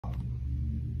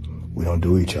We don't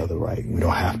do each other right. We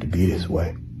don't have to be this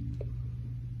way.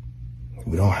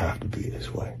 We don't have to be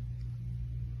this way.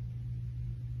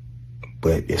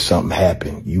 But if something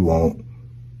happened, you want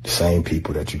the same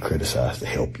people that you criticize to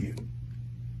help you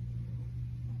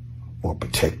or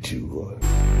protect you or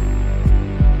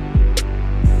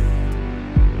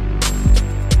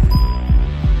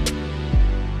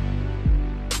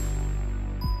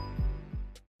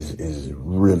is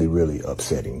really, really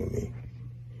upsetting to me.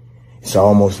 It's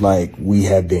almost like we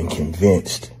have been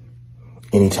convinced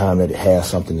anytime that it has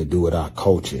something to do with our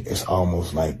culture, it's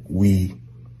almost like we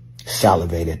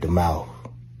salivate at the mouth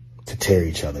to tear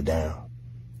each other down.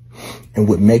 And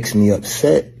what makes me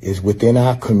upset is within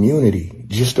our community,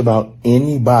 just about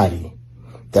anybody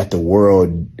that the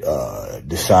world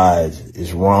decides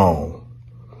is wrong,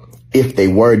 if they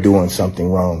were doing something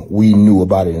wrong, we knew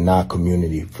about it in our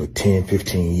community for 10,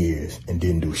 15 years and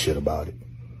didn't do shit about it.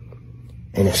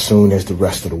 And as soon as the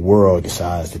rest of the world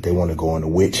decides that they want to go on a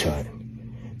witch hunt,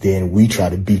 then we try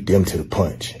to beat them to the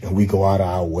punch. And we go out of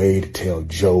our way to tell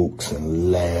jokes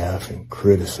and laugh and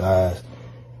criticize.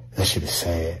 That shit is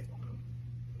sad.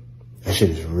 That shit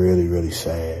is really, really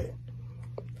sad.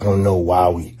 I don't know why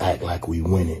we act like we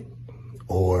winning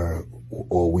or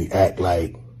we act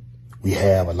like we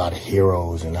have a lot of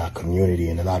heroes in our community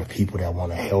and a lot of people that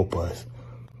want to help us.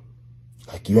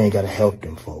 Like, you ain't got to help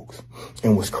them folks.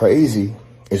 And what's crazy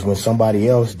is when somebody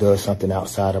else does something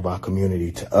outside of our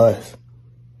community to us,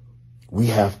 we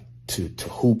have to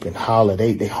hoop and holler.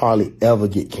 They hardly ever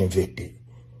get convicted.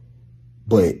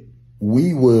 But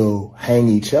we will hang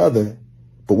each other.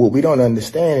 But what we don't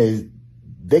understand is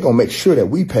they're going to make sure that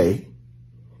we pay.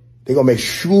 They're going to make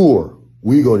sure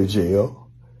we go to jail.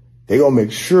 They're going to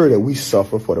make sure that we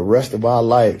suffer for the rest of our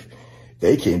life.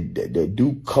 They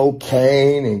do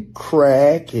cocaine and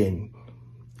crack and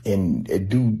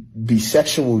be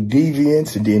sexual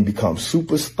deviants and then become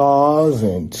superstars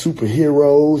and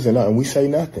superheroes and we say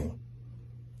nothing.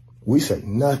 We say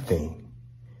nothing.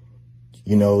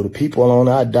 You know, the people on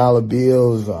our dollar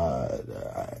bills are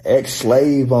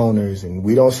ex-slave owners, and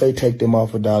we don't say take them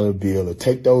off a dollar bill or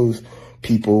take those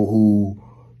people who,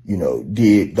 you know,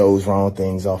 did those wrong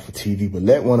things off of TV, but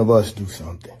let one of us do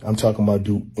something. I'm talking about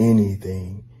do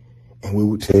anything, and we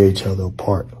would tear each other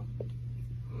apart.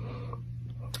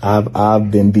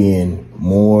 I've been being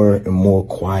more and more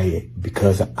quiet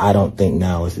because I don't think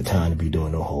now is the time to be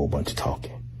doing a whole bunch of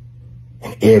talking.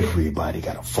 And everybody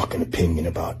got a fucking opinion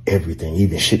about everything,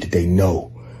 even shit that they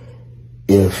know.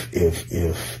 If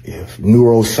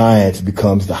neuroscience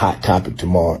becomes the hot topic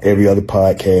tomorrow, every other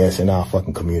podcast in our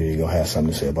fucking community gonna have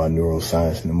something to say about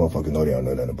neuroscience, and the motherfuckers know they don't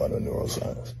know nothing about no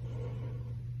neuroscience.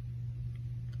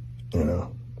 You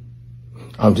know?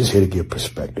 I'm just here to give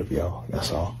perspective, y'all.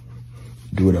 That's all.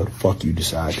 Do whatever the fuck you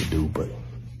decide to do, but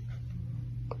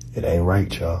it ain't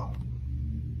right, y'all.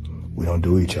 We don't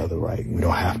do each other right. We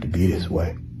don't have to be this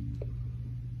way.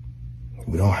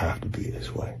 We don't have to be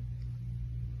this way.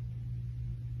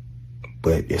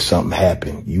 But if something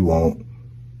happened, you want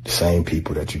the same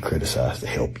people that you criticize to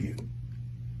help you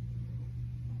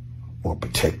or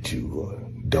protect you or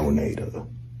donate or